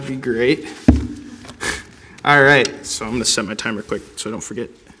be great. All right, so I'm going to set my timer quick so I don't forget.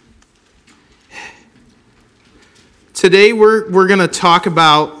 Today we're going to talk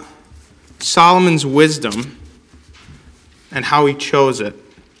about Solomon's wisdom and how he chose it.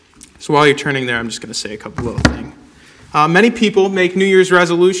 So while you're turning there, I'm just going to say a couple little things. Many people make New Year's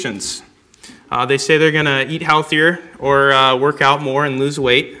resolutions. They say they're going to eat healthier or work out more and lose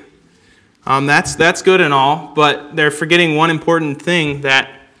weight. That's good and all, but they're forgetting one important thing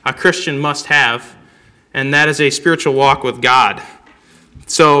that a Christian must have, and that is a spiritual walk with God.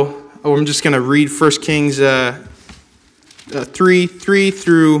 So I'm just going to read 1 Kings 3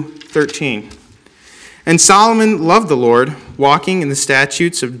 through 13. And Solomon loved the Lord, walking in the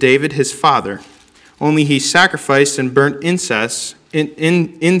statutes of David his father. Only he sacrificed and burnt incense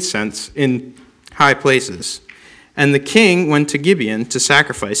in high places. And the king went to Gibeon to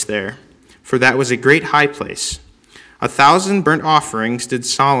sacrifice there, for that was a great high place. 1,000 burnt offerings did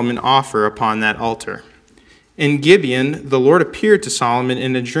Solomon offer upon that altar. In Gibeon the Lord appeared to Solomon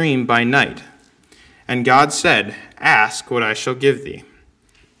in a dream by night. And God said, "Ask what I shall give thee."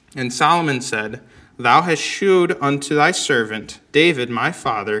 And Solomon said, "Thou hast shewed unto thy servant David my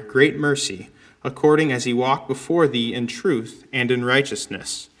father great mercy, according as he walked before thee in truth and in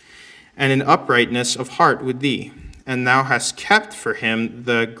righteousness, and in uprightness of heart with thee. And thou hast kept for him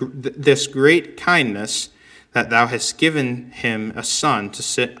this great kindness, that thou hast given him a son to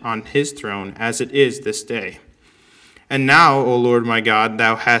sit on his throne, as it is this day. And now, O Lord my God,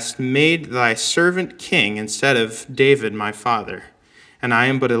 thou hast made thy servant king instead of David my father. And I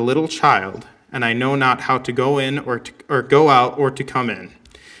am but a little child, and I know not how to go in or go out or to come in.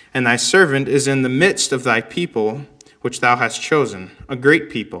 And thy servant is in the midst of thy people, which thou hast chosen, a great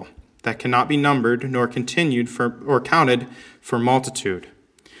people, that cannot be numbered nor counted for multitude.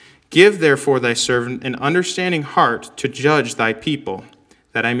 Give therefore thy servant an understanding heart to judge thy people,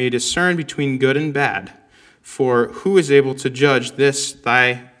 that I may discern between good and bad. For who is able to judge this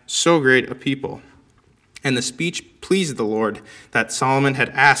thy so great a people?" And the speech pleased the Lord, that Solomon had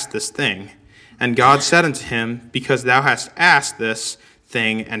asked this thing. And God said unto him, "Because thou hast asked this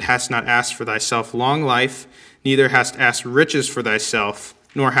thing, and hast not asked for thyself long life, neither hast asked riches for thyself,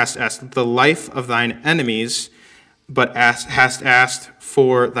 nor hast asked the life of thine enemies, but hast asked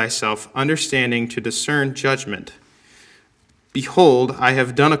for thyself understanding to discern judgment. Behold, I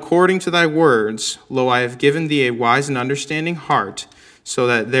have done according to thy words. Lo, I have given thee a wise and understanding heart, so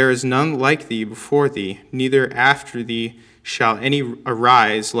that there is none like thee before thee, neither after thee shall any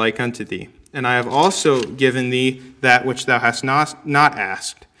arise like unto thee. And I have also given thee that which thou hast not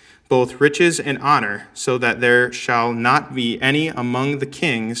asked, both riches and honor, so that there shall not be any among the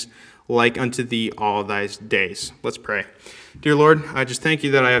kings like unto thee all thy days." Let's pray. Dear Lord, I just thank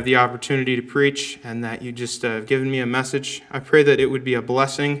you that I have the opportunity to preach and that you just have given me a message. I pray that it would be a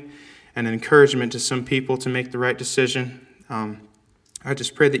blessing and an encouragement to some people to make the right decision. I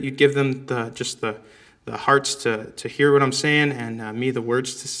just pray that you'd give them the hearts to hear what I'm saying and me the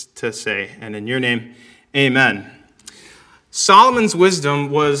words to say. And in your name, amen. Solomon's wisdom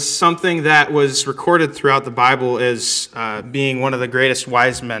was something that was recorded throughout the Bible as being one of the greatest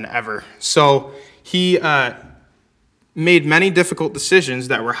wise men ever. So he made many difficult decisions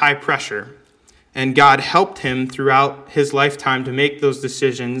that were high pressure, and God helped him throughout his lifetime to make those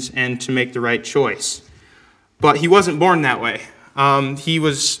decisions and to make the right choice. But he wasn't born that way. He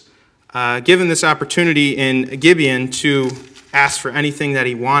was given this opportunity in Gibeon to ask for anything that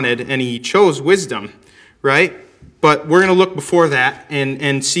he wanted, and he chose wisdom, right? But we're going to look before that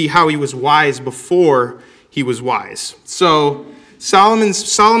and see how he was wise before he was wise. So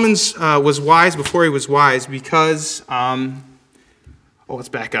Solomon's was wise before he was wise because, let's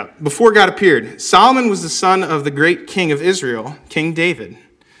back up. Before God appeared, Solomon was the son of the great king of Israel, King David.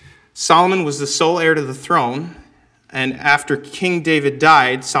 Solomon was the sole heir to the throne, and after King David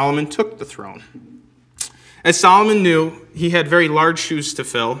died, Solomon took the throne. As Solomon knew, he had very large shoes to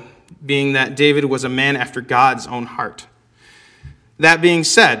fill, being that David was a man after God's own heart. That being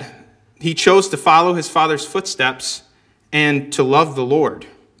said, he chose to follow his father's footsteps and to love the Lord.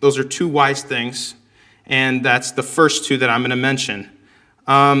 Those are two wise things, and that's the first two that I'm going to mention.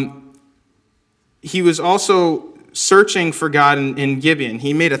 He was also searching for God in Gibeon.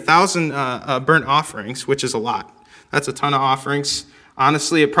 He made 1,000 burnt offerings, which is a lot. That's a ton of offerings.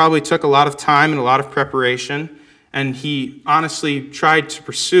 Honestly, it probably took a lot of time and a lot of preparation, and he honestly tried to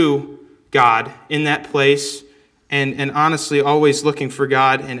pursue God in that place, and honestly always looking for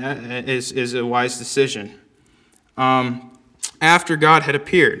God and is a wise decision. After God had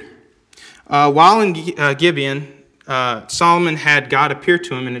appeared. While in Gibeon, Solomon had God appear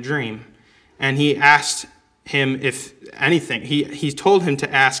to him in a dream, and he asked him if anything. He told him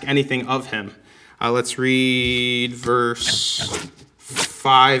to ask anything of him. Let's read verse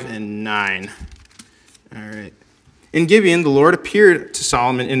 5 and 9. All right. In Gibeon, the Lord appeared to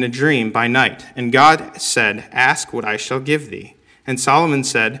Solomon in a dream by night, and God said, "Ask what I shall give thee." And Solomon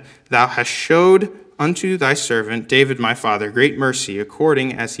said, "Thou hast showed unto thy servant David my father great mercy,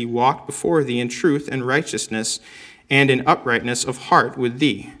 according as he walked before thee in truth and righteousness and in uprightness of heart with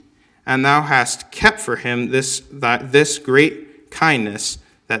thee. And thou hast kept for him this great kindness,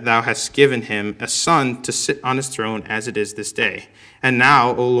 that thou hast given him a son to sit on his throne as it is this day. And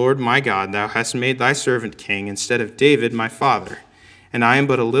now, O Lord my God, thou hast made thy servant king instead of David my father. And I am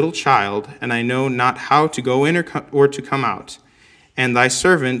but a little child, and I know not how to go in or to come out. And thy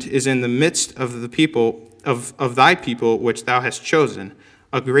servant is in the midst of the people of thy people which thou hast chosen,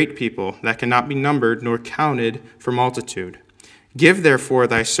 a great people that cannot be numbered nor counted for multitude. Give therefore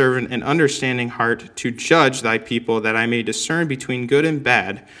thy servant an understanding heart to judge thy people, that I may discern between good and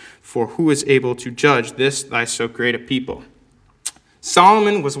bad, for who is able to judge this thy so great a people?"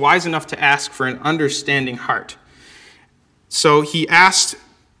 Solomon was wise enough to ask for an understanding heart. So he asked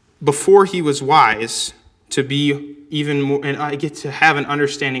before he was wise to be even more, and I get to have an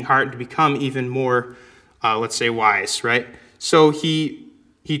understanding heart and to become even more, let's say, wise, right? So he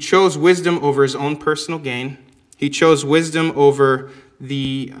chose wisdom over his own personal gain. He chose wisdom over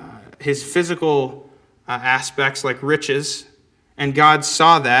his physical aspects like riches. And God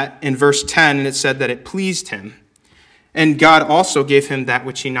saw that in verse 10, and it said that it pleased him. And God also gave him that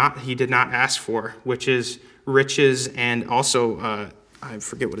which he did not ask for, which is riches, and also, I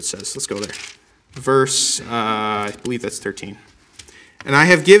forget what it says. Let's go there. Verse, I believe that's 13. And I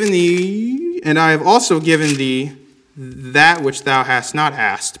have also given thee that which thou hast not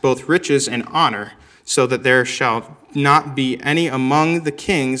asked, both riches and honor, so that there shall not be any among the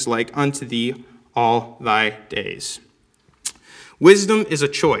kings like unto thee all thy days. Wisdom is a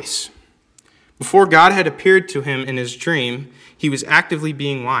choice. Before God had appeared to him in his dream, he was actively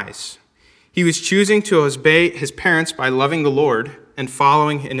being wise. He was choosing to obey his parents by loving the Lord and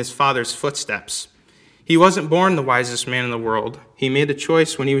following in his father's footsteps. He wasn't born the wisest man in the world. He made a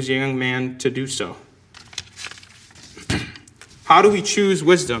choice when he was a young man to do so. How do we choose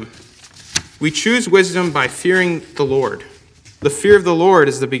wisdom? We choose wisdom by fearing the Lord. The fear of the Lord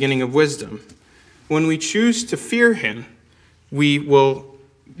is the beginning of wisdom. When we choose to fear him, we will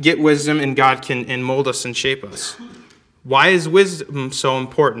get wisdom, and God can mold us and shape us. Why is wisdom so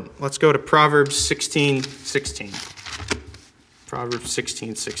important? Let's go to Proverbs 16:16. Proverbs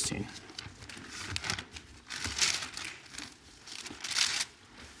 16:16.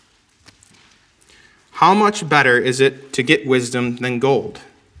 How much better is it to get wisdom than gold,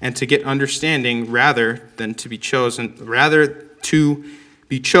 and to get understanding rather to be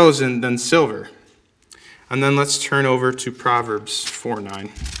chosen than silver? And then let's turn over to Proverbs 4:9.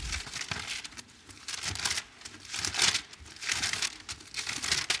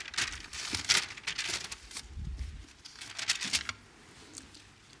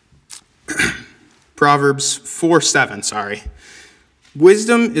 Proverbs 4:7,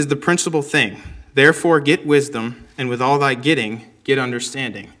 Wisdom is the principal thing. Therefore get wisdom, and with all thy getting, get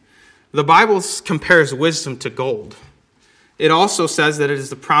understanding. The Bible compares wisdom to gold. It also says that it is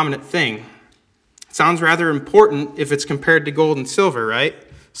the prominent thing. It sounds rather important if it's compared to gold and silver, right?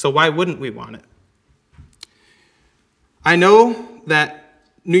 So why wouldn't we want it? I know that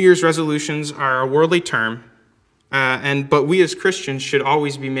New Year's resolutions are a worldly term, but we as Christians should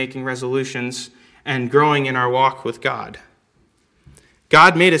always be making resolutions and growing in our walk with God.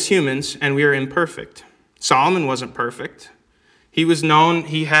 God made us humans, and we are imperfect. Solomon wasn't perfect. He was known,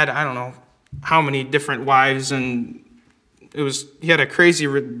 he had, I don't know how many different wives, and he had a crazy,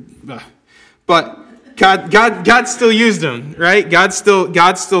 but God still used him, right? God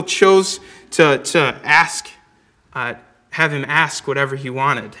still chose to ask, have him ask whatever he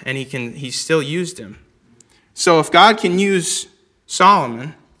wanted, and he still used him. So if God can use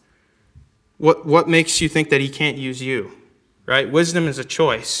Solomon, what makes you think that he can't use you? Right? Wisdom is a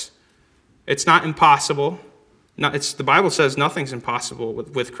choice. It's not impossible. The Bible says nothing's impossible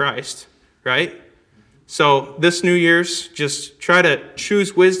with Christ, right? So this New Year's, just try to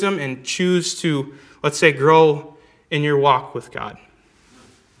choose wisdom and choose to, let's say, grow in your walk with God.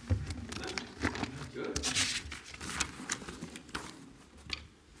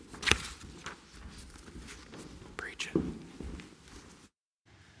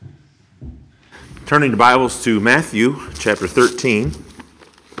 Turning the Bibles to Matthew chapter 13.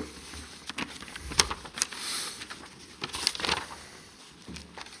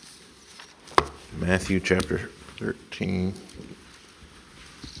 Matthew chapter 13.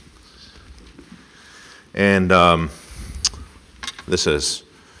 And this is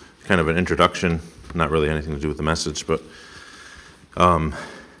kind of an introduction, not really anything to do with the message, but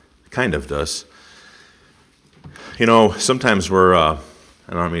kind of does. You know, sometimes we're, I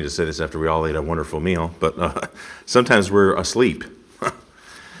don't mean to say this after we all ate a wonderful meal, but sometimes we're asleep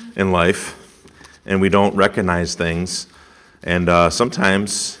in life and we don't recognize things. And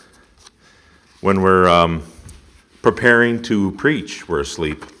sometimes when we're preparing to preach, we're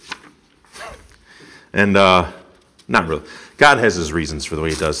asleep. And not really. God has his reasons for the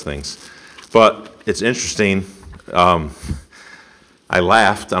way he does things. But it's interesting. I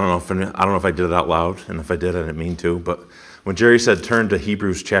laughed. I don't know if I did it out loud, and if I did, I didn't mean to. But when Jerry said, "Turn to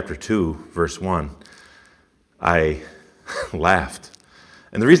Hebrews chapter 2, verse 1," I laughed.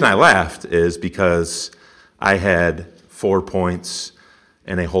 And the reason I laughed is because I had 4 points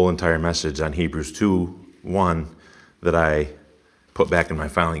and a whole entire message on Hebrews 2:1 that I put back in my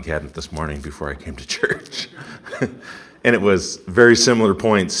filing cabinet this morning before I came to church. And it was very similar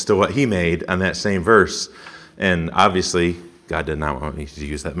points to what he made on that same verse. And obviously, God did not want me to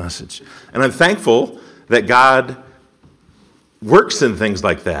use that message. And I'm thankful that God works in things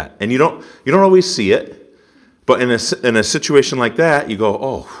like that. And you don't always see it, but in a situation like that, you go,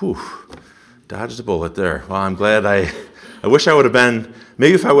 "Oh, whew, dodged a bullet there." Well, I'm glad I wish I would have been,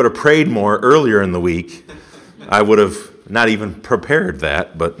 maybe if I would have prayed more earlier in the week, I would have not even prepared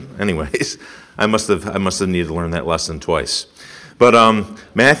that. But anyways, I must have needed to learn that lesson twice. But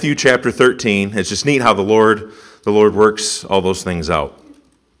Matthew chapter 13, it's just neat how the Lord works all those things out.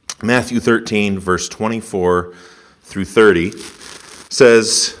 Matthew 13, verse 24 through 30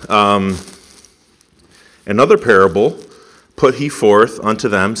 says, "Another parable put he forth unto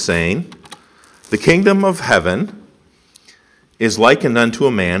them, saying, The kingdom of heaven is likened unto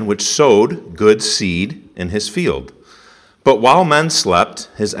a man which sowed good seed in his field. But while men slept,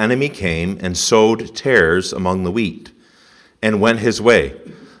 his enemy came and sowed tares among the wheat, and went his way.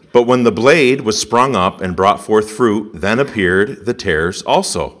 But when the blade was sprung up and brought forth fruit, then appeared the tares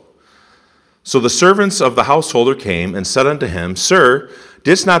also. So the servants of the householder came and said unto him, Sir,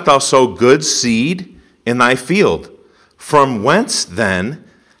 didst not thou sow good seed in thy field? From whence then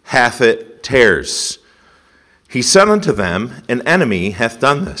hath it tares? He said unto them, An enemy hath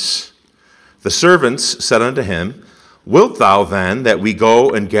done this. The servants said unto him, Wilt thou then that we go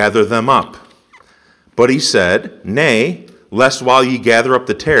and gather them up? But he said, Nay, lest while ye gather up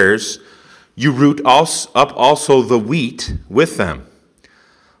the tares, you root up also the wheat with them.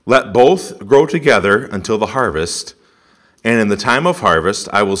 Let both grow together until the harvest. And in the time of harvest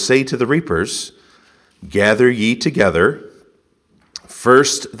I will say to the reapers, Gather ye together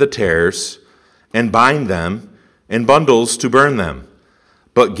first the tares, and bind them in bundles to burn them,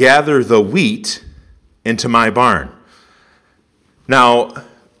 but gather the wheat into my barn. Now,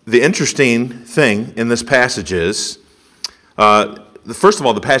 the interesting thing in this passage is, first of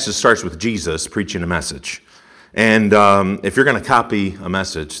all, the passage starts with Jesus preaching a message. And if you're going to copy a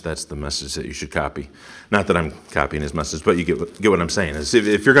message, that's the message that you should copy. Not that I'm copying his message, but you get what I'm saying.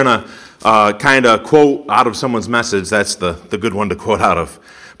 If you're going to kind of quote out of someone's message, that's the good one to quote out of.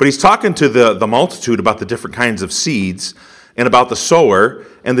 But he's talking to the multitude about the different kinds of seeds and about the sower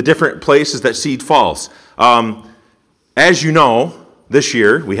and the different places that seed falls. As you know, this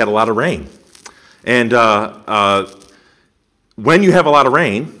year we had a lot of rain. And when you have a lot of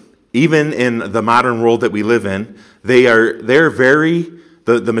rain, even in the modern world that we live in,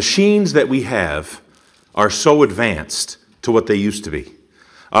 the machines that we have are so advanced to what they used to be.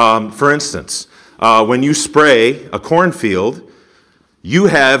 For instance, when you spray a cornfield, you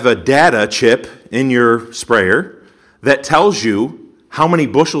have a data chip in your sprayer that tells you how many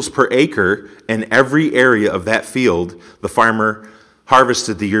bushels per acre in every area of that field the farmer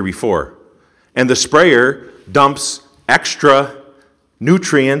harvested the year before. And the sprayer dumps extra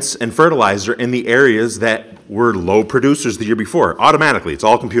nutrients and fertilizer in the areas that were low producers the year before. Automatically, it's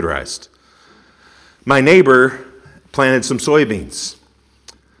all computerized. My neighbor planted some soybeans,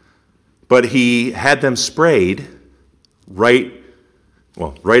 but he had them sprayed right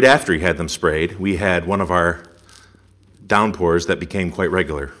after he had them sprayed. We had one of our downpours that became quite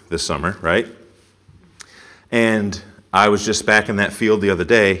regular this summer, right? And I was just back in that field the other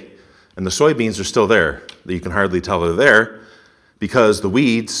day, and the soybeans are still there. You can hardly tell they're there because the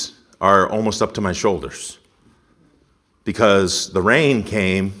weeds are almost up to my shoulders. Because the rain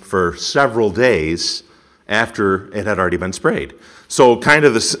came for several days after it had already been sprayed. So kind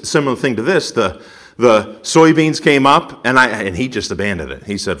of the similar thing to this, the soybeans came up, and he just abandoned it.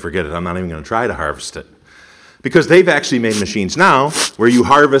 He said, forget it, I'm not even going to try to harvest it. Because they've actually made machines now where you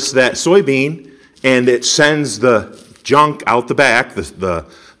harvest that soybean, and it sends the junk out the back, the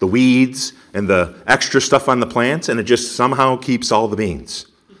weeds and the extra stuff on the plants, and it just somehow keeps all the beans,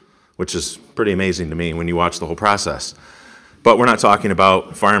 which is pretty amazing to me when you watch the whole process. But we're not talking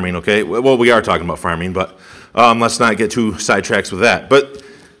about farming, okay? Well, we are talking about farming, but let's not get too sidetracked with that. But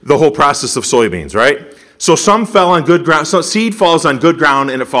the whole process of soybeans, right? So some fell on good ground. So seed falls on good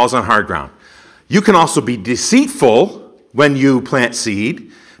ground and it falls on hard ground. You can also be deceitful when you plant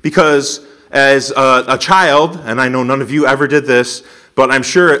seed, because as a child, and I know none of you ever did this, but I'm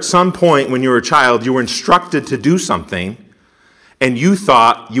sure at some point when you were a child, you were instructed to do something, and you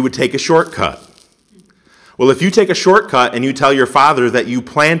thought you would take a shortcut. Well, if you take a shortcut and you tell your father that you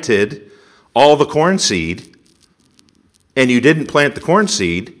planted all the corn seed, and you didn't plant the corn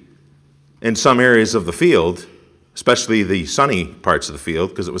seed in some areas of the field, especially the sunny parts of the field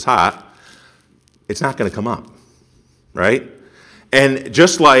because it was hot, it's not going to come up, right? And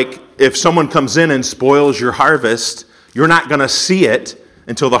just like if someone comes in and spoils your harvest, you're not going to see it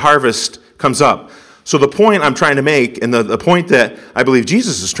until the harvest comes up. So the point I'm trying to make, and the point that I believe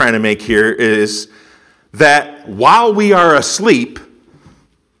Jesus is trying to make here, is that while we are asleep,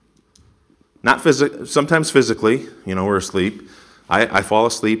 not sometimes physically, we're asleep. I fall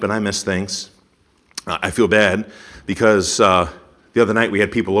asleep and I miss things. I feel bad because the other night we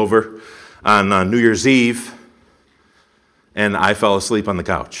had people over on New Year's Eve, and I fell asleep on the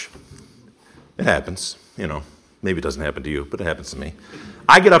couch. It happens, Maybe it doesn't happen to you, but it happens to me.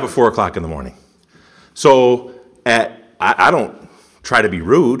 I get up at 4 o'clock in the morning. So I don't try to be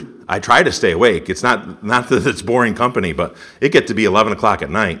rude. I try to stay awake. It's not that it's boring company, but it gets to be 11 o'clock at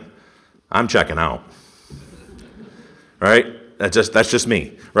night. I'm checking out. Right? That's just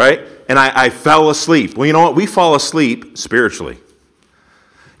me, right? And I fell asleep. Well, you know what? We fall asleep spiritually.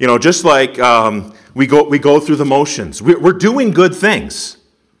 Just like we go through the motions. We're doing good things,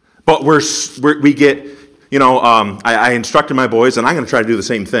 but we get. I instructed my boys, and I'm going to try to do the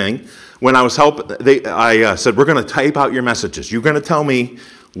same thing. When I was I said, we're going to type out your messages. You're going to tell me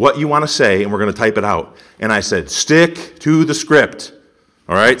what you want to say, and we're going to type it out. And I said, stick to the script.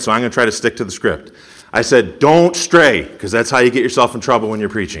 All right? So I'm going to try to stick to the script. I said, don't stray, because that's how you get yourself in trouble when you're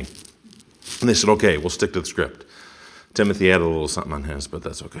preaching. And they said, okay, we'll stick to the script. Timothy had a little something on his, but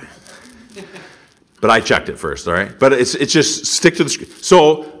that's okay. But I checked it first, all right? But it's just stick to the script.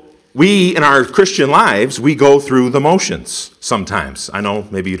 So we, in our Christian lives, we go through the motions sometimes. I know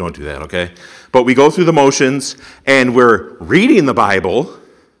maybe you don't do that, okay? But we go through the motions, and we're reading the Bible.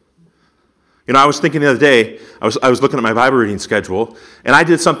 I was thinking the other day, I was looking at my Bible reading schedule, and I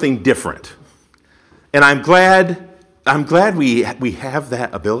did something different. And I'm glad we have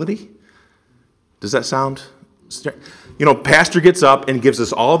that ability. Does that sound? Pastor gets up and gives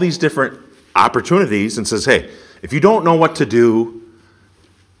us all these different opportunities and says, hey, if you don't know what to do,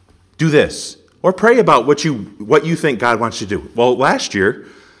 do this. Or pray about what you think God wants you to do. Well, last year,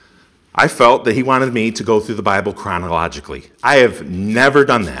 I felt that he wanted me to go through the Bible chronologically. I have never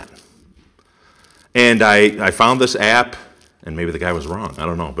done that. And I found this app, and maybe the guy was wrong. I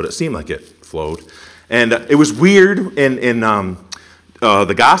don't know, but it seemed like it flowed. And it was weird in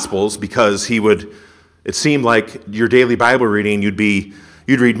the Gospels because it seemed like your daily Bible reading, you'd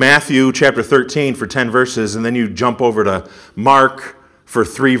read Matthew chapter 13 for 10 verses, and then you'd jump over to Mark for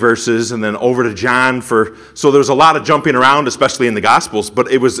 3 verses, and then over to John so there was a lot of jumping around, especially in the Gospels,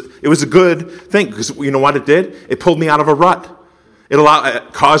 but it was a good thing, because you know what it did? It pulled me out of a rut.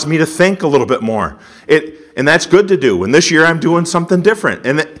 It caused me to think a little bit more. And that's good to do. And this year I'm doing something different.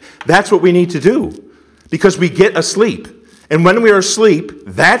 And that's what we need to do, because we get asleep. And when we are asleep,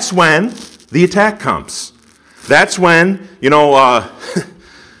 that's when the attack comes. That's when,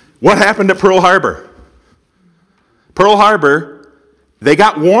 what happened at Pearl Harbor? Pearl Harbor, they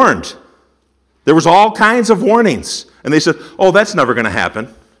got warned. There was all kinds of warnings. And they said, oh, that's never going to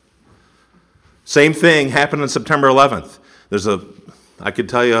happen. Same thing happened on September 11th. I could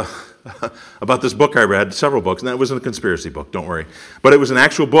tell you about this book I read, several books, and that wasn't a conspiracy book, don't worry. But it was an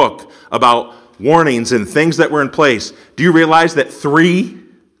actual book about warnings and things that were in place. Do you realize that 3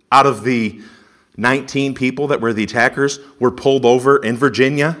 out of the 19 people that were the attackers were pulled over in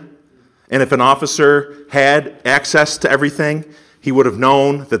Virginia? And if an officer had access to everything, he would have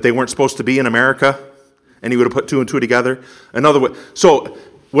known that they weren't supposed to be in America, and he would have put 2 and 2 together. Another way. So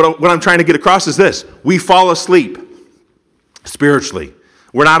what I'm trying to get across is this. We fall asleep spiritually.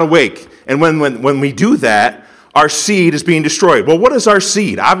 We're not awake. And when we do that, our seed is being destroyed. Well, what is our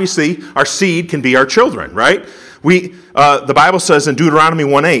seed? Obviously, our seed can be our children, right? The Bible says in Deuteronomy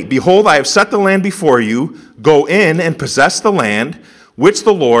 1:8, behold, I have set the land before you. Go in and possess the land, which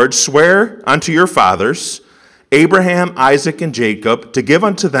the Lord sware unto your fathers, Abraham, Isaac, and Jacob, to give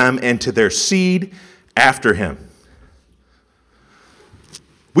unto them and to their seed after him.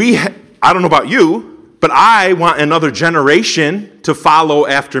 I don't know about you, but I want another generation to follow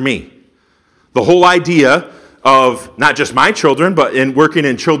after me. The whole idea of not just my children, but in working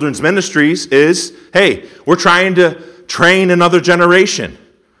in children's ministries is, hey, we're trying to train another generation.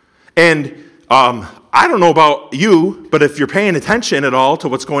 And I don't know about you, but if you're paying attention at all to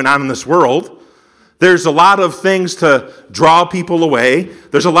what's going on in this world, there's a lot of things to draw people away.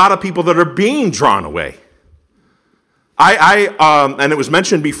 There's a lot of people that are being drawn away. And it was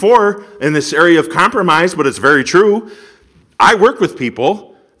mentioned before in this area of compromise, but it's very true. I work with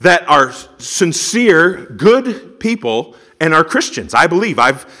people that are sincere, good people and are Christians. I believe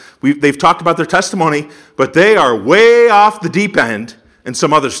they've talked about their testimony, but they are way off the deep end in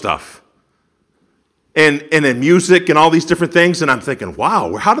some other stuff. And in music and all these different things, and I'm thinking,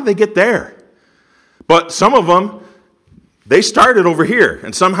 wow, how did they get there? But some of them, they started over here,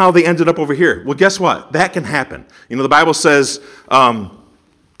 and somehow they ended up over here. Well, guess what? That can happen. You know, the Bible says,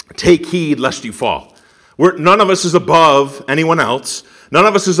 take heed lest you fall. None of us is above anyone else. None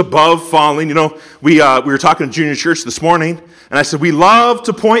of us is above falling. You know, we were talking to junior church this morning, and I said, we love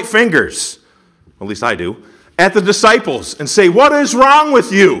to point fingers, at least I do, at the disciples and say, what is wrong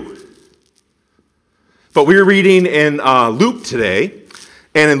with you? But we were reading in Luke today,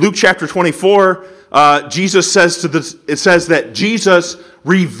 and in Luke chapter 24, Jesus says it says that Jesus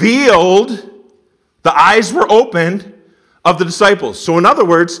revealed, the eyes were opened of the disciples. So in other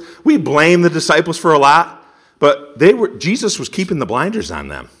words, we blame the disciples for a lot, but Jesus was keeping the blinders on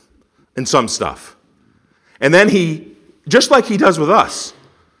them in some stuff. And then just like he does with us,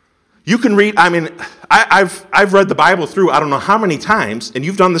 you can read, I've read the Bible through I don't know how many times, and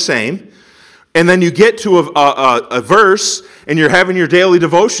you've done the same. And then you get to a verse, and you're having your daily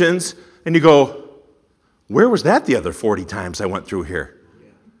devotions, and you go, where was that the other 40 times I went through here?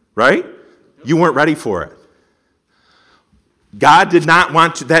 Right? You weren't ready for it. God did not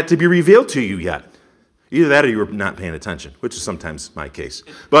want that to be revealed to you yet. Either that or you were not paying attention, which is sometimes my case.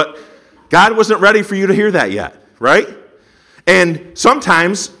 But God wasn't ready for you to hear that yet, right? And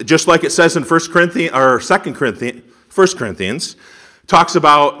sometimes, just like it says in 1 Corinthians, talks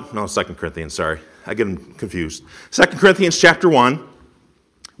about, no, 2 Corinthians, sorry. I get them confused. 2 Corinthians chapter 1,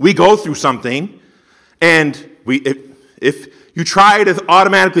 we go through something, and if you try to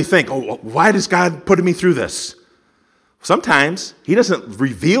automatically think, oh, why is God putting me through this? Sometimes he doesn't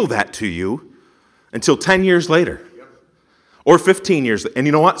reveal that to you until 10 years later or 15 years. And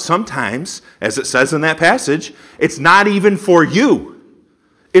you know what? Sometimes, as it says in that passage, it's not even for you.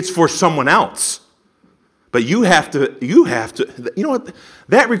 It's for someone else. But you have to, you know what?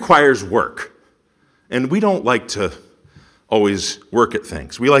 That requires work. And we don't like to always work at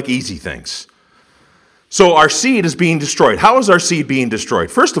things. We like easy things. So our seed is being destroyed. How is our seed being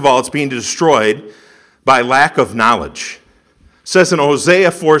destroyed? First of all, it's being destroyed by lack of knowledge. It says in Hosea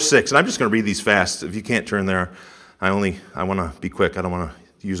 4:6, and I'm just going to read these fast. If you can't turn there, I want to be quick. I don't want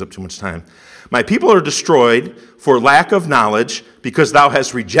to use up too much time. My people are destroyed for lack of knowledge, because thou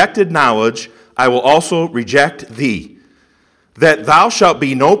hast rejected knowledge, I will also reject thee. That thou shalt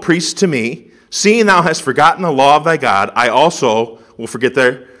be no priest to me, seeing thou hast forgotten the law of thy God, I also will forget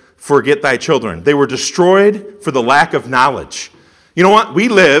thy children. They were destroyed for the lack of knowledge. You know what? We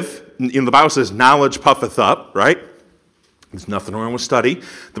live, the Bible says, knowledge puffeth up, right? There's nothing wrong with study.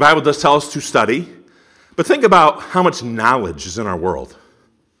 The Bible does tell us to study. But think about how much knowledge is in our world.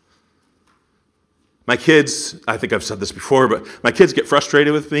 My kids, I think I've said this before, but my kids get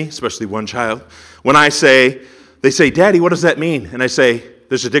frustrated with me, especially one child, when they say, Daddy, what does that mean? And I say,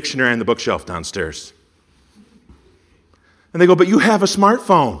 there's a dictionary on the bookshelf downstairs. And they go, but you have a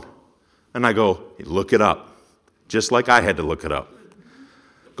smartphone. And I go, look it up, just like I had to look it up.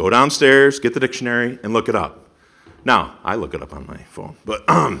 Go downstairs, get the dictionary, and look it up. Now, I look it up on my phone, but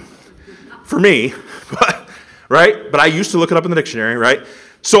for me, right? But I used to look it up in the dictionary, right?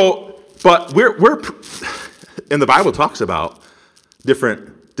 So, but and the Bible talks about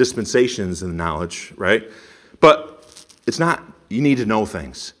different dispensations in knowledge, right? But it's not, you need to know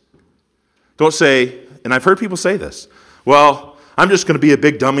things. Don't say, and I've heard people say this, well, I'm just going to be a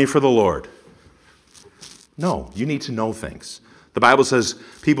big dummy for the Lord. No, you need to know things. The Bible says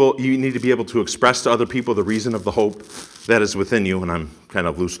you need to be able to express to other people the reason of the hope that is within you, and I'm kind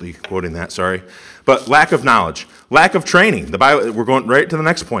of loosely quoting that, sorry. But lack of knowledge, lack of training. The Bible, we're going right to the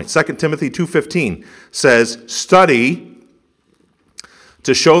next point. 2 Timothy 2:15 says, study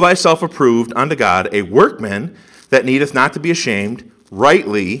to show thyself approved unto God, a workman that needeth not to be ashamed,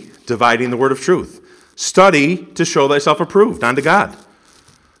 rightly dividing the word of truth. Study to show thyself approved unto God.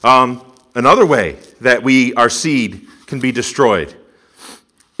 Another way that our seed can be destroyed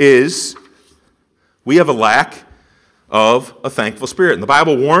is we have a lack of a thankful spirit. And the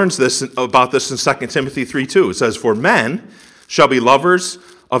Bible warns about this in 2 Timothy 3:2. It says, "For men shall be lovers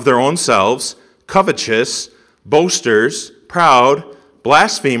of their own selves, covetous, boasters, proud,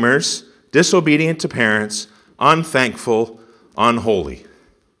 blasphemers, disobedient to parents, unthankful, unholy."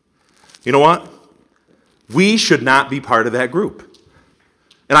 You know what? We should not be part of that group.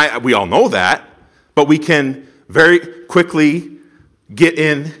 And we all know that, but we can very quickly get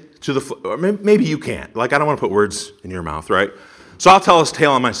into or maybe you can't. Like, I don't want to put words in your mouth, right? So I'll tell this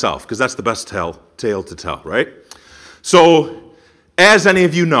tale on myself, because that's the best tale to tell, right? So, as any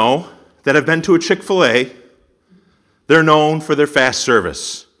of you know that have been to a Chick-fil-A, they're known for their fast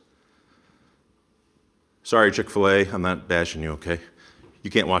service. Sorry, Chick-fil-A, I'm not bashing you, okay?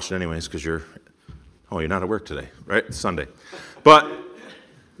 You can't watch it anyways because you're not at work today, right? It's Sunday. But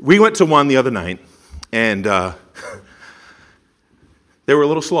we went to one the other night, and they were a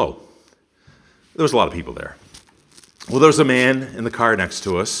little slow. There was a lot of people there. Well, there was a man in the car next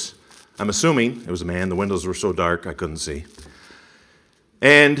to us. I'm assuming it was a man. The windows were so dark I couldn't see.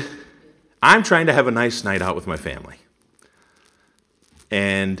 And I'm trying to have a nice night out with my family.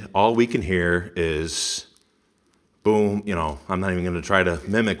 And all we can hear is boom, I'm not even going to try to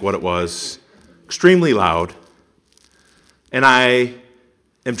mimic what it was. Extremely loud. And I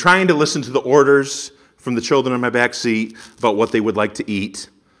am trying to listen to the orders from the children in my back seat about what they would like to eat.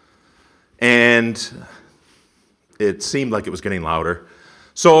 And it seemed like it was getting louder.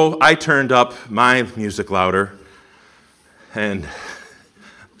 So I turned up my music louder. And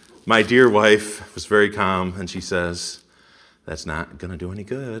my dear wife was very calm, and she says, "That's not going to do any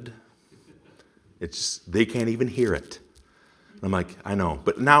good. They can't even hear it." And I'm like, "I know,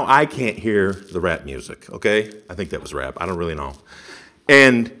 but now I can't hear the rap music, okay?" I think that was rap. I don't really know.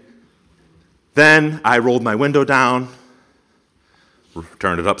 And then I rolled my window down,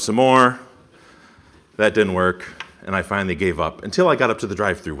 turned it up some more. That didn't work, and I finally gave up until I got up to the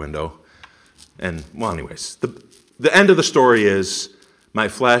drive-through window. And, well, anyways, the end of the story is my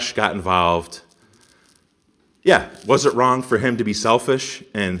flesh got involved. Yeah, was it wrong for him to be selfish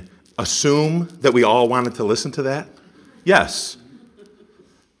and assume that we all wanted to listen to that? Yes.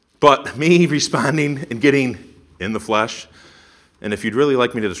 But me responding and getting in the flesh, and if you'd really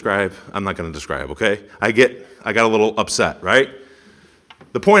like me to describe, I'm not going to describe, okay? I got a little upset, right?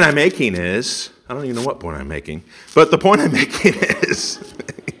 The point I'm making is, I don't even know what point I'm making, but the point I'm making is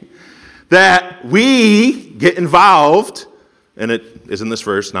that we get involved, and it is in this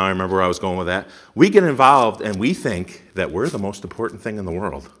verse, now I remember where I was going with that. We get involved and we think that we're the most important thing in the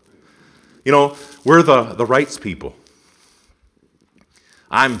world. We're the rights people.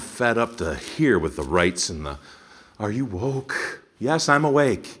 I'm fed up to here with the rights and are you woke? Yes, I'm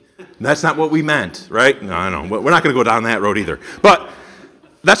awake. That's not what we meant, right? No, I know. We're not going to go down that road either. But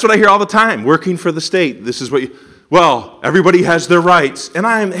that's what I hear all the time, working for the state. This is what everybody has their rights. And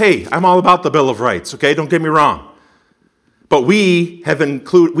I'm all about the Bill of Rights, okay? Don't get me wrong. But we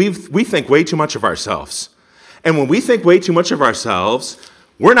think way too much of ourselves. And when we think way too much of ourselves,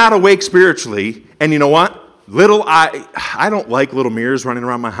 we're not awake spiritually. And you know what? I don't like little mirrors running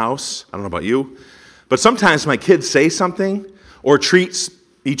around my house. I don't know about you. But sometimes my kids say something or treat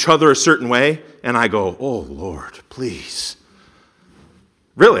each other a certain way, and I go, "Oh, Lord, please."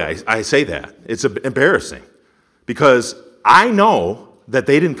 Really, I say that. It's embarrassing because I know that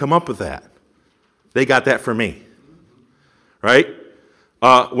they didn't come up with that. They got that from me, right?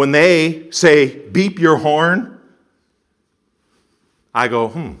 When they say, "Beep your horn," I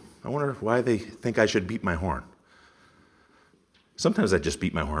go, I wonder why they think I should beep my horn. Sometimes I just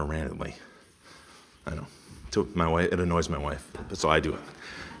beep my horn randomly. I know. To my wife, it annoys my wife. That's all I do it.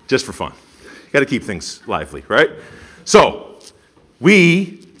 Just for fun. Got to keep things lively, right? So,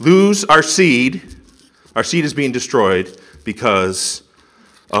 we lose our seed. Our seed is being destroyed because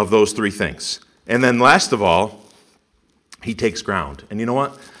of those three things. And then last of all, he takes ground. And you know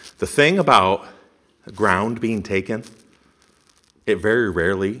what? The thing about ground being taken, it very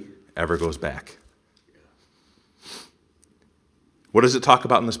rarely ever goes back. What does it talk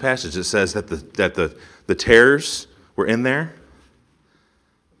about in this passage? It says that the tares were in there,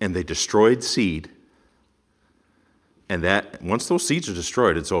 and they destroyed seed. And that once those seeds are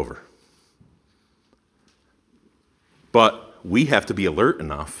destroyed, it's over. But we have to be alert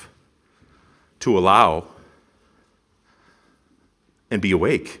enough to allow and be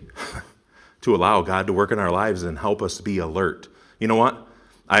awake, to allow God to work in our lives and help us be alert. You know what?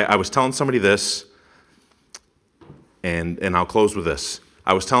 I was telling somebody this, and I'll close with this.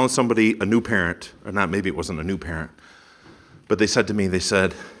 I was telling somebody, a new parent, or not, maybe it wasn't a new parent, but they said to me,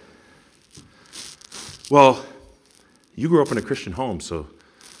 "Well, you grew up in a Christian home, so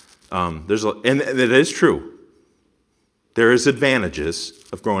and it is true. there is advantages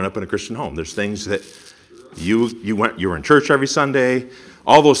of growing up in a Christian home. There's things that you were in church every Sunday,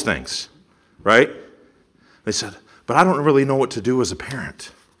 all those things, right? They said, but I don't really know what to do as a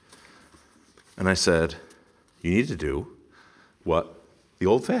parent. And I said, you need to do what the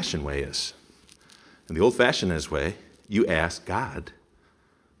old-fashioned way is. And the old-fashioned way, you ask God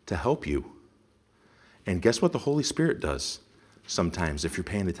to help you. And guess what the Holy Spirit does sometimes if you're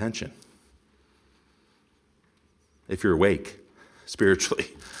paying attention? If you're awake spiritually.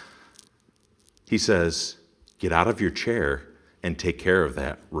 He says, get out of your chair and take care of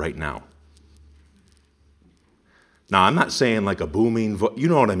that right now. Now, I'm not saying like a booming voice. You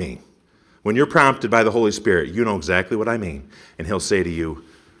know what I mean. When you're prompted by the Holy Spirit, you know exactly what I mean. And he'll say to you,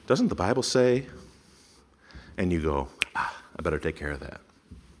 doesn't the Bible say? And you go, I better take care of that.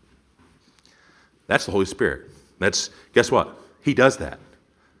 That's the Holy Spirit. Guess what? He does that.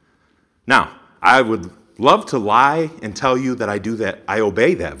 Now, I would love to lie and tell you that I do that. I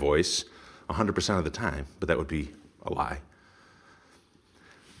obey that voice 100% of the time, but that would be a lie.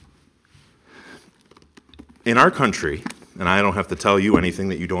 In our country, and I don't have to tell you anything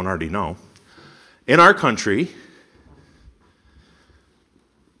that you don't already know, in our country,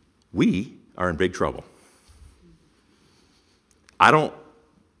 we are in big trouble. I don't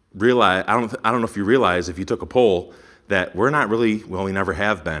know if you realize, if you took a poll, that we're not really, well, we never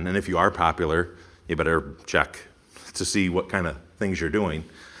have been, and if you are popular, you better check to see what kind of things you're doing.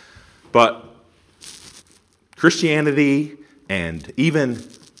 But Christianity and even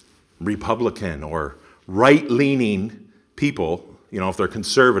Republican or right-leaning people, if they're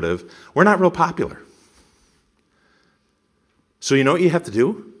conservative, we're not real popular. So you know what you have to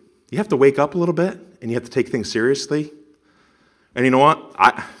do? You have to wake up a little bit, and you have to take things seriously. And you know what?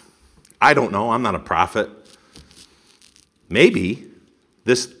 I don't know. I'm not a prophet. Maybe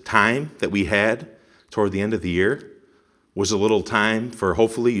this time that we had toward the end of the year was a little time for,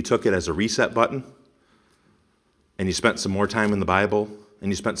 hopefully you took it as a reset button, and you spent some more time in the Bible,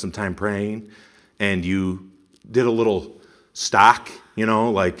 and you spent some time praying, and you did a little stock,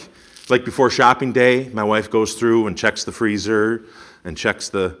 like before shopping day, my wife goes through and checks the freezer and checks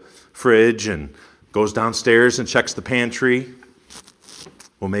the fridge and goes downstairs and checks the pantry.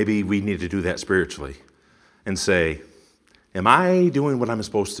 Well, maybe we need to do that spiritually and say, am I doing what I'm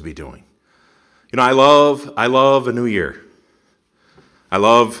supposed to be doing? I love a new year. I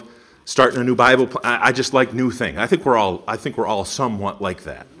love starting a new Bible. I just like new things. I think we're all somewhat like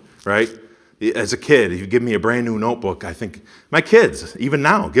that, right? As a kid, if you give me a brand new notebook, I think my kids, even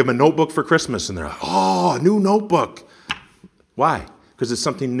now, give them a notebook for Christmas, and they're like, oh, a new notebook. Why? Because it's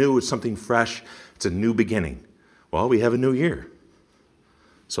something new, it's something fresh, it's a new beginning. Well, we have a new year.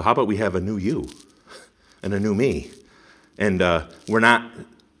 So how about we have a new you and a new me? And we're not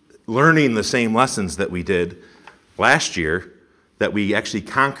learning the same lessons that we did last year, that we actually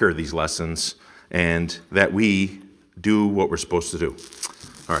conquer these lessons and that we do what we're supposed to do.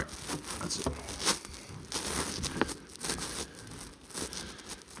 All right, that's it.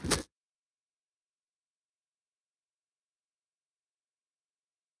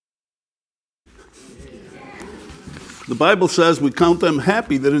 The Bible says we count them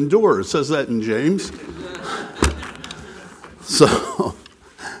happy that endure. It says that in James. So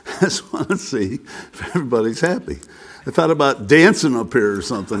I just want to see if everybody's happy. I thought about dancing up here or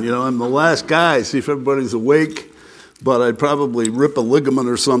something. I'm the last guy, see if everybody's awake. But I'd probably rip a ligament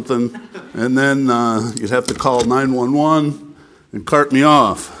or something, and then you'd have to call 911 and cart me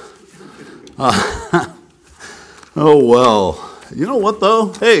off. Oh, well. You know what,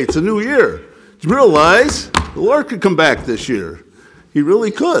 though? Hey, it's a new year. Did you realize the Lord could come back this year? He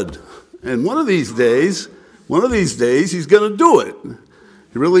really could. And one of these days, he's going to do it.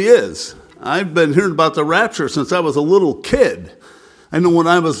 He really is. I've been hearing about the rapture since I was a little kid. I know when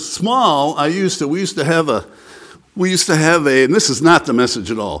I was small, we used to have a, and this is not the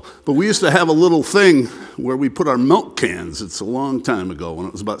message at all, but we used to have a little thing where we put our milk cans. It's a long time ago, when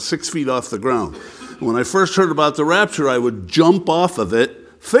it was about 6 feet off the ground. When I first heard about the rapture, I would jump off of it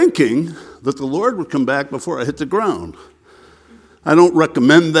thinking that the Lord would come back before I hit the ground. I don't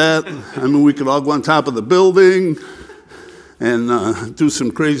recommend that. I mean, we could all go on top of the building and do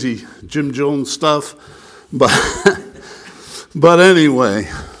some crazy Jim Jones stuff. But anyway,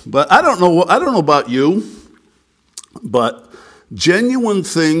 I don't know about you, but genuine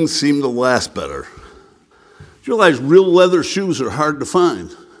things seem to last better. You realize real leather shoes are hard to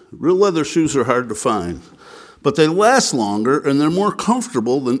find. Real leather shoes are hard to find. But they last longer and they're more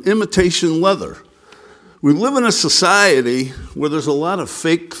comfortable than imitation leather. We live in a society where there's a lot of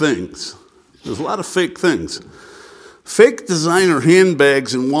fake things. Fake designer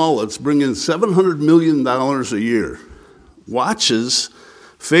handbags and wallets bring in $700 million a year. watches,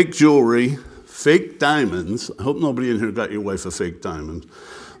 fake jewelry, fake diamonds. I hope nobody in here got your wife a fake diamond.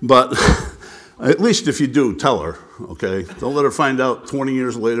 But at least if you do, tell her, okay? Don't let her find out 20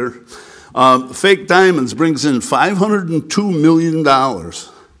 years later. Fake diamonds brings in $502 million.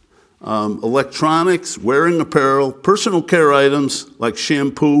 Electronics, wearing apparel, personal care items like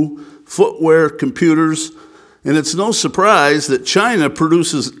shampoo, footwear, computers. And it's no surprise that China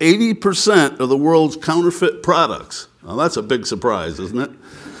produces 80% of the world's counterfeit products. Now, that's a big surprise, isn't it?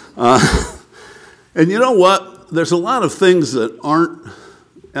 And you know what? There's a lot of things that aren't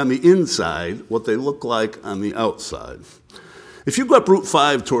on the inside what they look like on the outside. If you go up Route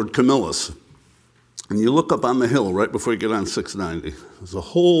 5 toward Camillus, and you look up on the hill right before you get on 690, there's a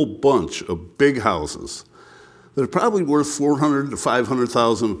whole bunch of big houses that are probably worth $400,000 to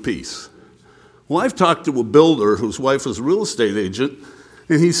 $500,000 apiece. Well, I've talked to a builder whose wife was a real estate agent,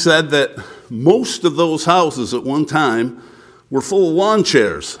 and he said that most of those houses at one time were full of lawn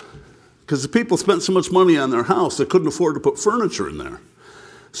chairs because the people spent so much money on their house they couldn't afford to put furniture in there.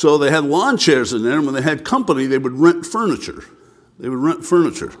 So they had lawn chairs in there, and when they had company, they would rent furniture.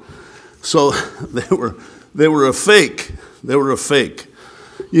 So they were a fake. They were a fake.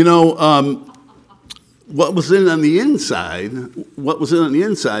 You know, what was in on the inside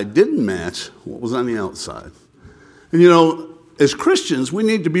didn't match what was on the outside. And you know, as Christians, we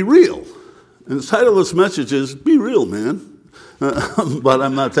need to be real. And the title of this message is Be Real, Man. But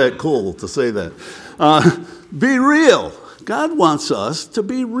I'm not that cool to say that. Be real. God wants us to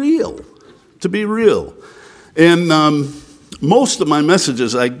be real. To be real. And most of my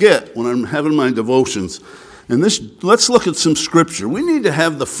messages I get when I'm having my devotions. And let's look at some scripture. We need to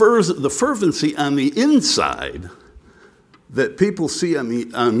have the fervency on the inside that people see on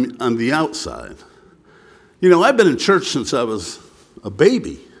the outside. You know, I've been in church since I was a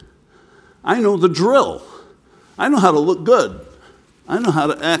baby. I know the drill. I know how to look good. I know how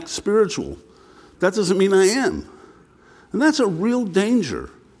to act spiritual. That doesn't mean I am. And that's a real danger.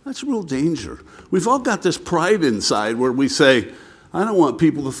 That's a real danger. We've all got this pride inside where we say, I don't want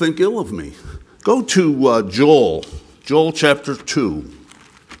people to think ill of me. Go to Joel chapter 2.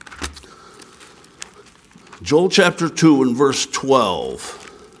 Joel chapter 2 and verse 12.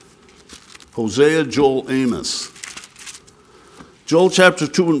 Hosea, Joel, Amos. Joel chapter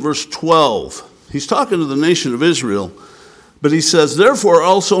 2 and verse 12. He's talking to the nation of Israel, but he says, Therefore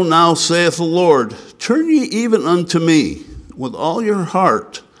also now saith the Lord, Turn ye even unto me with all your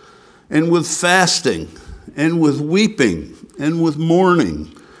heart, and with fasting, and with weeping, and with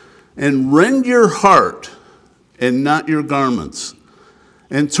mourning, and rend your heart, and not your garments.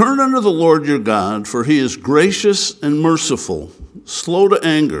 And turn unto the Lord your God, for he is gracious and merciful, slow to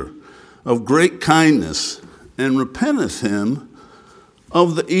anger, of great kindness, and repenteth him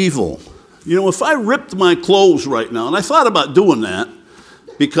of the evil. You know, if I ripped my clothes right now, and I thought about doing that,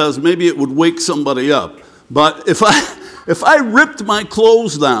 because maybe it would wake somebody up, but if I ripped my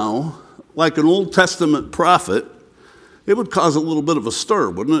clothes now, like an Old Testament prophet, it would cause a little bit of a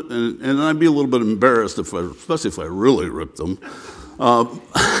stir, wouldn't it? And I'd be a little bit embarrassed, especially if I really ripped them.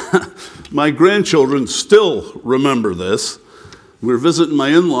 My grandchildren still remember this. We were visiting my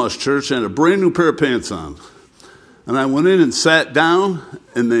in-laws' church and had a brand new pair of pants on. And I went in and sat down,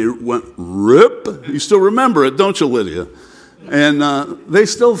 and they went, rip. You still remember it, don't you, Lydia? And they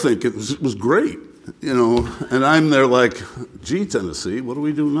still think it was great, you know. And I'm there like, gee, Tennessee, what do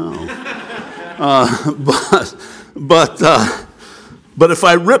we do now? But if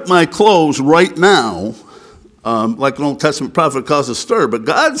I rip my clothes right now, like an Old Testament prophet, it causes a stir. But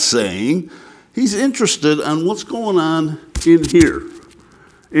God's saying he's interested on what's going on in here.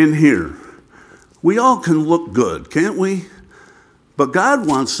 In here. We all can look good, can't we? But God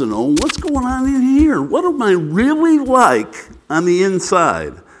wants to know what's going on in here. What am I really like on the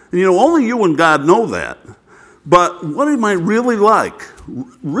inside? And you know, only you and God know that. But what am I really like?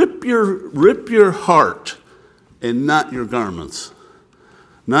 Rip your heart and not your garments.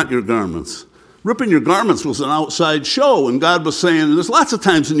 Not your garments. Ripping your garments was an outside show, and God was saying, and there's lots of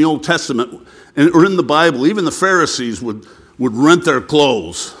times in the Old Testament or in the Bible, even the Pharisees would rent their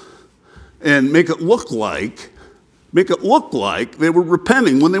clothes and make it look like they were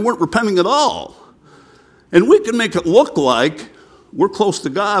repenting when they weren't repenting at all. And we can make it look like we're close to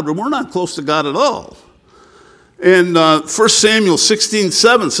God, but we're not close to God at all. And 1 Samuel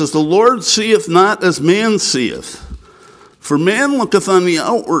 16:7 says, The Lord seeth not as man seeth, for man looketh on the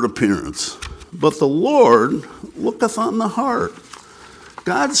outward appearance, but the Lord looketh on the heart.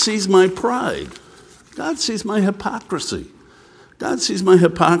 God sees my pride. God sees my hypocrisy. God sees my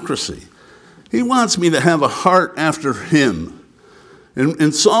hypocrisy. He wants me to have a heart after him.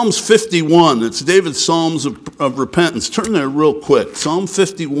 In Psalms 51, it's David's Psalms of repentance. Turn there real quick. Psalm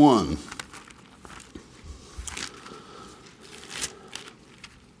 51.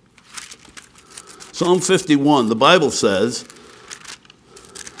 Psalm 51, the Bible says,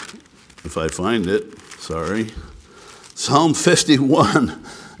 if I find it, sorry. Psalm 51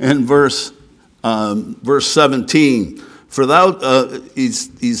 and verse 17. For thou,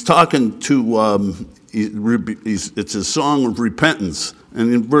 he's talking to, it's a song of repentance.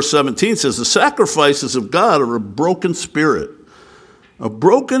 And in verse 17 says, the sacrifices of God are a broken spirit. A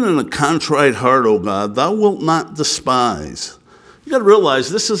broken and a contrite heart, O God, thou wilt not despise. You got to realize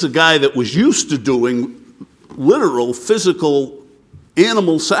this is a guy that was used to doing literal, physical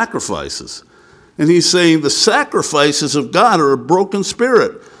animal sacrifices. And he's saying the sacrifices of God are a broken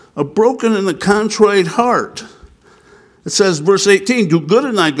spirit, a broken and a contrite heart. It says, verse 18, do good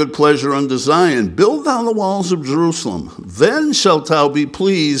in thy good pleasure unto Zion. Build thou the walls of Jerusalem. Then shalt thou be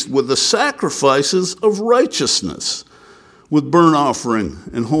pleased with the sacrifices of righteousness, with burnt offering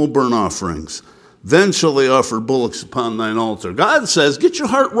and whole burnt offerings. Then shall they offer bullocks upon thine altar. God says, get your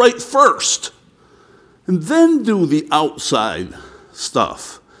heart right first, and then do the outside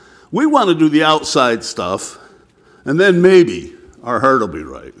stuff. We want to do the outside stuff, and then maybe our heart will be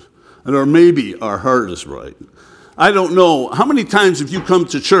right, or maybe our heart is right. I don't know. How many times have you come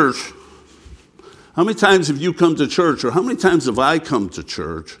to church? How many times have you come to church, or how many times have I come to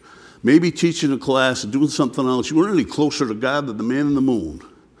church, maybe teaching a class and doing something else? You weren't any closer to God than the man in the moon.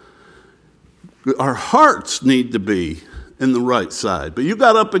 Our hearts need to be in the right side. But you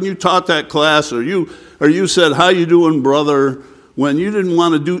got up and you taught that class, or you said, how you doing, brother, when you didn't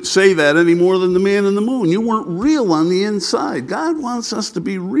want to say that any more than the man in the moon. You weren't real on the inside. God wants us to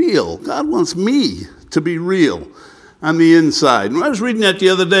be real. God wants me to be real on the inside. When I was reading that the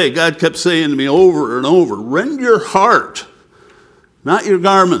other day, God kept saying to me over and over, rend your heart, not your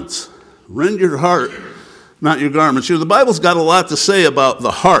garments. Rend your heart, not your garments. You know, the Bible's got a lot to say about the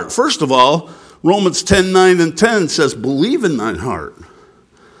heart. First of all, Romans 10:9 and 10 says, believe in thine heart,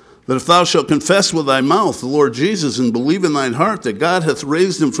 that if thou shalt confess with thy mouth the Lord Jesus, and believe in thine heart that God hath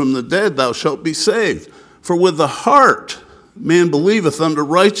raised him from the dead, thou shalt be saved. For with the heart man believeth unto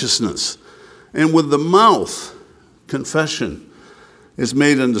righteousness, and with the mouth confession is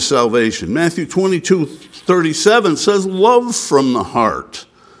made unto salvation. Matthew 22:37 says, love from the heart.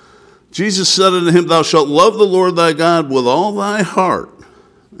 Jesus said unto him, thou shalt love the Lord thy God with all thy heart,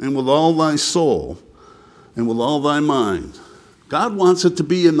 and with all thy soul, and with all thy mind. God wants it to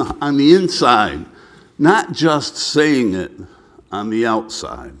be on the inside, not just saying it on the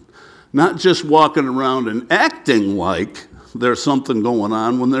outside. Not just walking around and acting like there's something going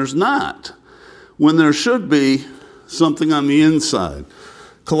on when there's not. When there should be something on the inside.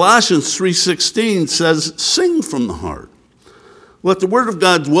 Colossians 3:16 says, sing from the heart. Let the word of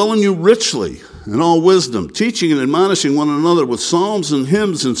God dwell in you richly in all wisdom, teaching and admonishing one another with psalms and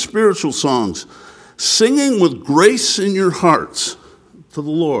hymns and spiritual songs, singing with grace in your hearts to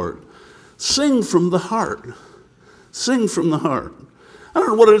the Lord. Sing from the heart. Sing from the heart. I don't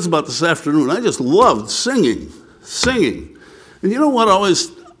know what it is about this afternoon. I just loved singing. And you know what?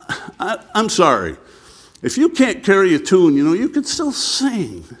 I'm sorry. If you can't carry a tune, you can still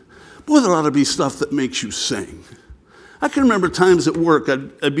sing. Boy, there ought to be stuff that makes you sing. I can remember times at work,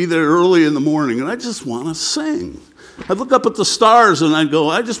 I'd be there early in the morning, and I just want to sing. I'd look up at the stars, and I'd go,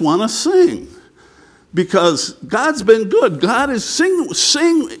 I just want to sing. Because God's been good. God is sing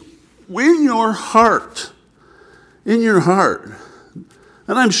in your heart. In your heart.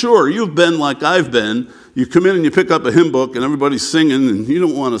 And I'm sure you've been like I've been. You come in and you pick up a hymn book, and everybody's singing, and you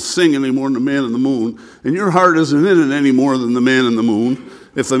don't want to sing any more than the man in the moon. And your heart isn't in it any more than the man in the moon,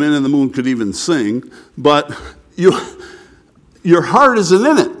 if the man in the moon could even sing. But your heart isn't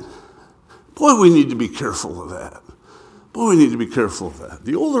in it. Boy, we need to be careful of that.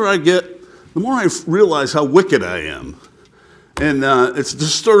 The older I get, the more I realize how wicked I am. And it's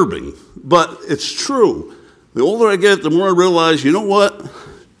disturbing, but it's true. The older I get, the more I realize, you know what?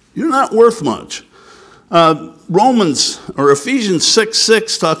 You're not worth much. Ephesians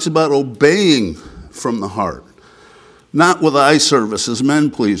 6:6 talks about obeying from the heart. Not with eye service as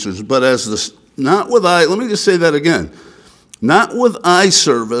men pleasers, but let me just say that again. Not with eye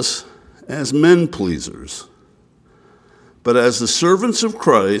service as men pleasers, but as the servants of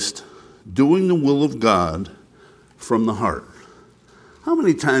Christ, doing the will of God from the heart. How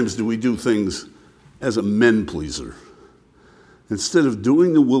many times do we do things as a men pleaser instead of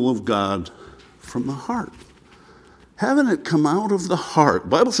doing the will of God from the heart? Having it come out of the heart. The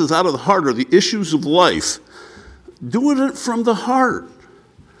Bible says out of the heart are the issues of life. Doing it from the heart.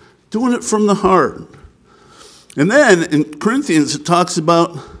 And then in Corinthians, it talks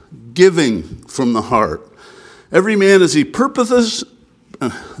about giving from the heart. Every man as he purposeth,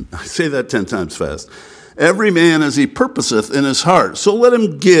 I say that 10 times fast. Every man as he purposeth in his heart. So let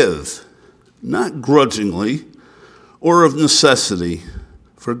him give, not grudgingly or of necessity,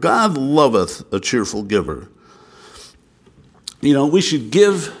 for God loveth a cheerful giver. We should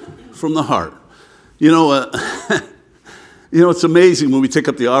give from the heart. It's amazing when we take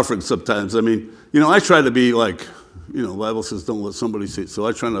up the offering sometimes. I try to be like, the Bible says don't let somebody see it, so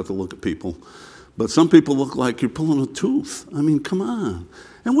I try not to look at people. But some people look like you're pulling a tooth. Come on.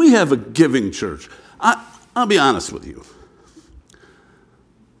 And we have a giving church. I'll be honest with you.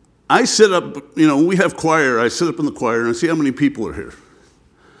 I sit up, we have choir. I sit up in the choir and I see how many people are here.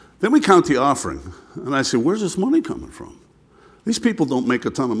 Then we count the offering. And I say, where's this money coming from? These people don't make a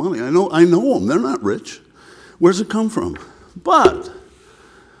ton of money. I know them. They're not rich. Where's it come from? But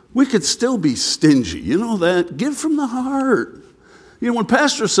we could still be stingy. You know that? Give from the heart. When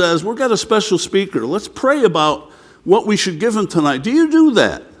pastor says, we've got a special speaker, let's pray about what we should give him tonight. Do you do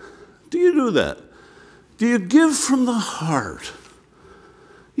that? Do you do that? Do you give from the heart?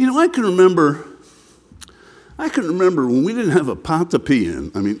 I can remember when we didn't have a pot to pee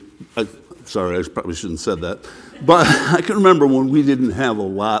in. Sorry, I probably shouldn't have said that. But I can remember when we didn't have a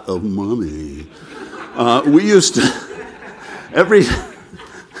lot of money. We used to, every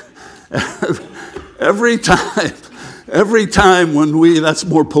time when that's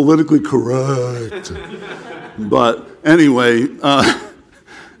more politically correct. But anyway,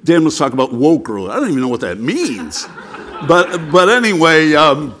 Dan was talking about woke earlier. I don't even know what that means. But anyway,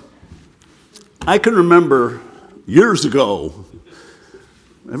 I can remember years ago,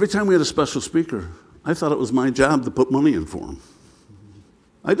 every time we had a special speaker, I thought it was my job to put money in for him.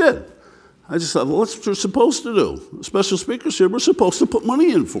 I did. I just thought, well, that's what you're supposed to do. The special speaker's here, we're supposed to put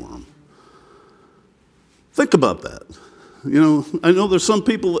money in for him. Think about that. I know there's some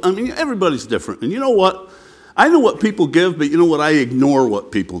people, everybody's different. And you know what? I know what people give, but you know what? I ignore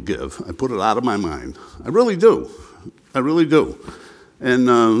what people give. I put it out of my mind. I really do. I really do.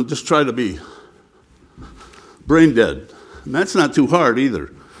 And just try to be brain dead. And that's not too hard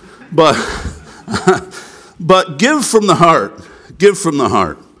either. But give from the heart. Give from the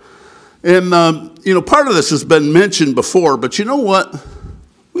heart. And, part of this has been mentioned before, but you know what?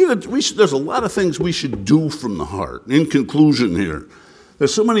 There's a lot of things we should do from the heart. In conclusion here,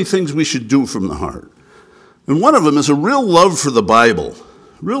 there's so many things we should do from the heart. And one of them is a real love for the Bible.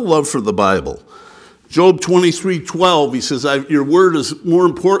 Real love for the Bible. Job 23:12, he says, your word is more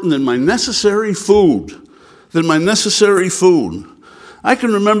important than my necessary food. Than my necessary food. I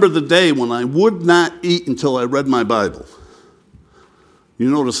can remember the day when I would not eat until I read my Bible. You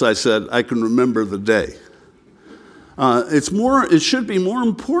notice I said, I can remember the day. It should be more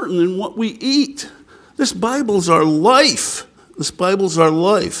important than what we eat. This Bible's our life. This Bible's our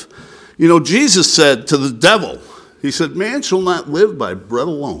life. Jesus said to the devil, he said, man shall not live by bread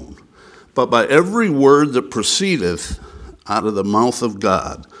alone, but by every word that proceedeth out of the mouth of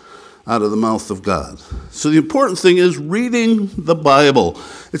God. Out of the mouth of God. So the important thing is reading the Bible.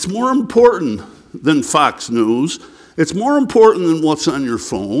 It's more important than Fox News. It's more important than what's on your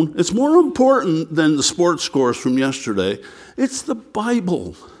phone. It's more important than the sports scores from yesterday. It's the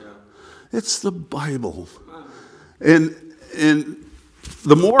Bible. It's the Bible. And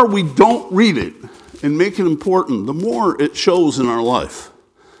the more we don't read it and make it important, the more it shows in our life.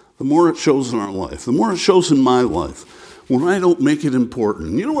 The more it shows in our life. The more it shows in my life. When I don't make it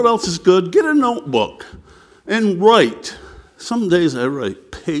important. You know what else is good? Get a notebook and write. Some days I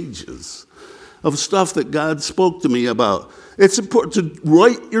write pages of stuff that God spoke to me about. It's important to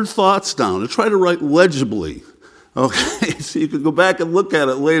write your thoughts down, to try to write legibly. Okay, so you can go back and look at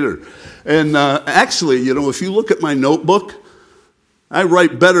it later. And actually, if you look at my notebook, I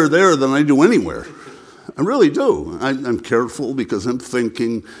write better there than I do anywhere. I really do. I'm careful because I'm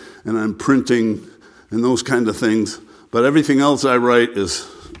thinking and I'm printing and those kind of things. But everything else I write is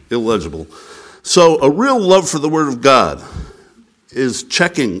illegible. So a real love for the Word of God is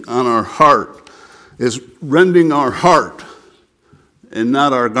checking on our heart, is rending our heart and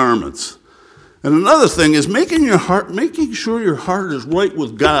not our garments. And another thing is making sure your heart is right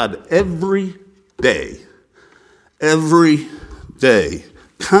with God every day. Every day.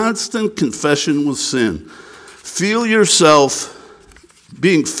 Constant confession with sin. Feel yourself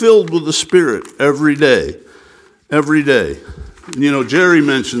being filled with the Spirit every day. Every day. Jerry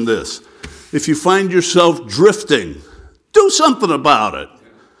mentioned this. If you find yourself drifting, do something about it.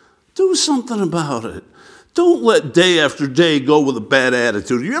 Do something about it. Don't let day after day go with a bad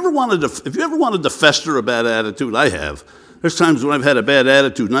attitude. If you ever wanted to fester a bad attitude, I have. There's times when I've had a bad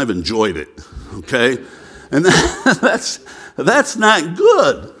attitude and I've enjoyed it. Okay? And that's not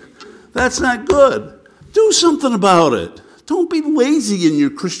good. That's not good. Do something about it. Don't be lazy in your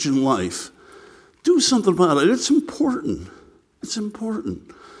Christian life. Do something about it. It's important. It's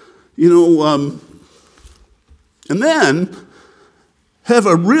important. And then have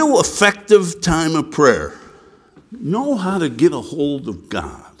a real effective time of prayer. Know how to get a hold of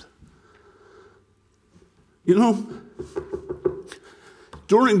God.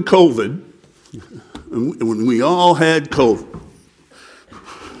 During COVID, when we all had COVID,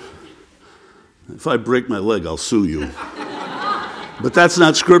 if I break my leg, I'll sue you. But that's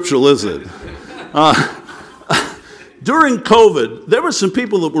not scriptural, is it? During COVID, there were some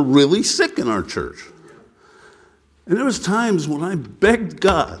people that were really sick in our church. And there was times when I begged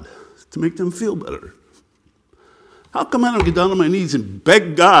God to make them feel better. How come I don't get down on my knees and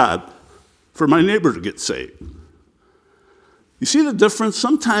beg God for my neighbor to get saved? You see the difference?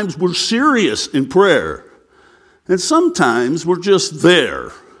 Sometimes we're serious in prayer, and sometimes we're just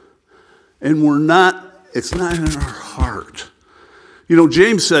there, and it's not in our heart.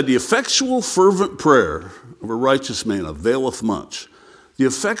 James said, the effectual fervent prayer of a righteous man availeth much. The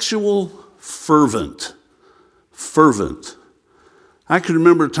effectual fervent. I can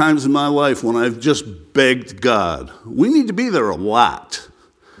remember times in my life when I've just begged God. We need to be there a lot.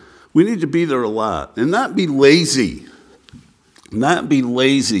 We need to be there a lot and not be lazy. Not be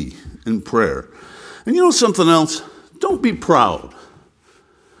lazy in prayer. And something else? Don't be proud.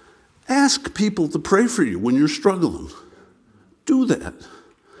 Ask people to pray for you when you're struggling. Do that.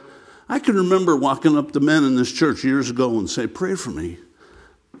 I can remember walking up to men in this church years ago and say, pray for me.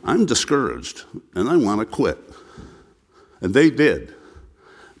 I'm discouraged and I want to quit. And they did.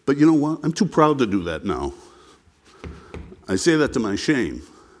 But you know what? I'm too proud to do that now. I say that to my shame.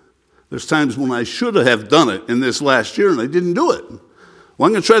 There's times when I should have done it in this last year and I didn't do it. Well,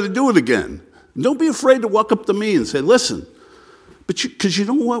 I'm going to try to do it again. And don't be afraid to walk up to me and say, listen, because you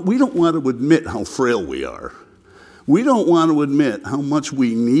know what? We don't want to admit how frail we are. We don't want to admit how much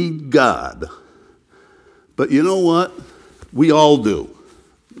we need God. But you know what? We all do.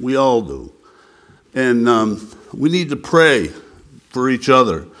 We all do. And we need to pray for each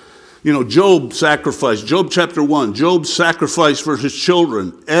other. Job sacrificed. Job chapter 1. Job sacrificed for his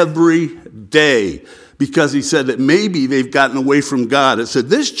children every day because he said that maybe they've gotten away from God. It said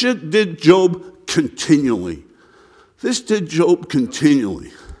this did Job continually. This did Job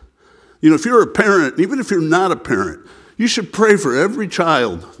continually. If you're a parent, even if you're not a parent, you should pray for every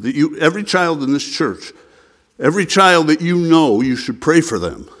child in this church, every child that you should pray for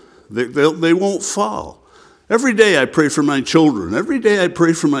them. They won't fall. Every day I pray for my children. Every day I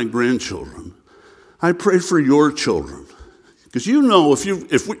pray for my grandchildren. I pray for your children. Because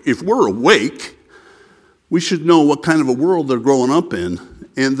if we're awake, we should know what kind of a world they're growing up in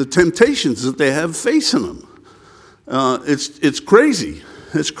and the temptations that they have facing them. It's crazy.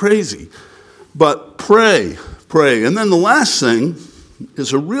 It's crazy. But pray. And then the last thing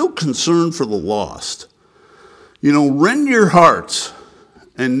is a real concern for the lost. Rend your hearts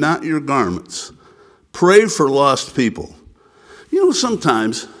and not your garments. Pray for lost people.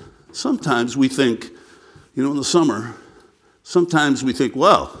 Sometimes we think, in the summer, sometimes we think,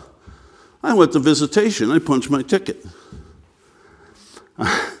 well, I went to visitation, I punched my ticket.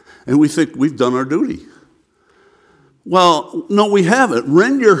 And we think we've done our duty. Well, no, we haven't.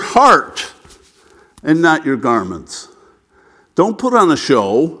 Rend your heart and not your garments. Don't put on a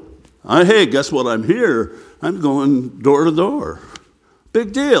show. Hey, guess what? I'm here. I'm going door to door.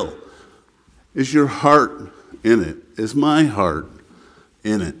 Big deal. Is your heart in it? Is my heart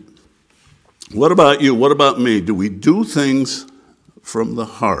in it? What about you? What about me? Do we do things from the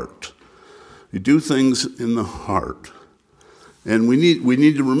heart? We do things in the heart. And we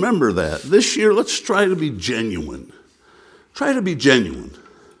need to remember that. This year, let's try to be genuine. Try to be genuine.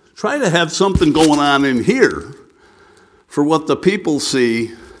 Try to have something going on in here for what the people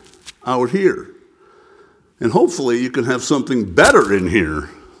see out here. And hopefully you can have something better in here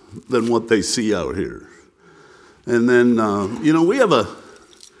than what they see out here. And then,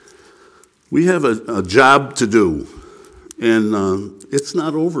 we have a job to do. And it's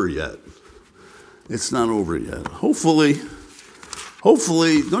not over yet. It's not over yet. Hopefully,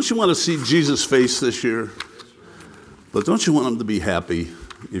 don't you want to see Jesus' face this year? But don't you want him to be happy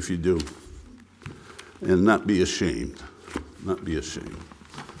if you do? And not be ashamed. Not be ashamed.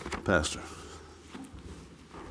 Pastor.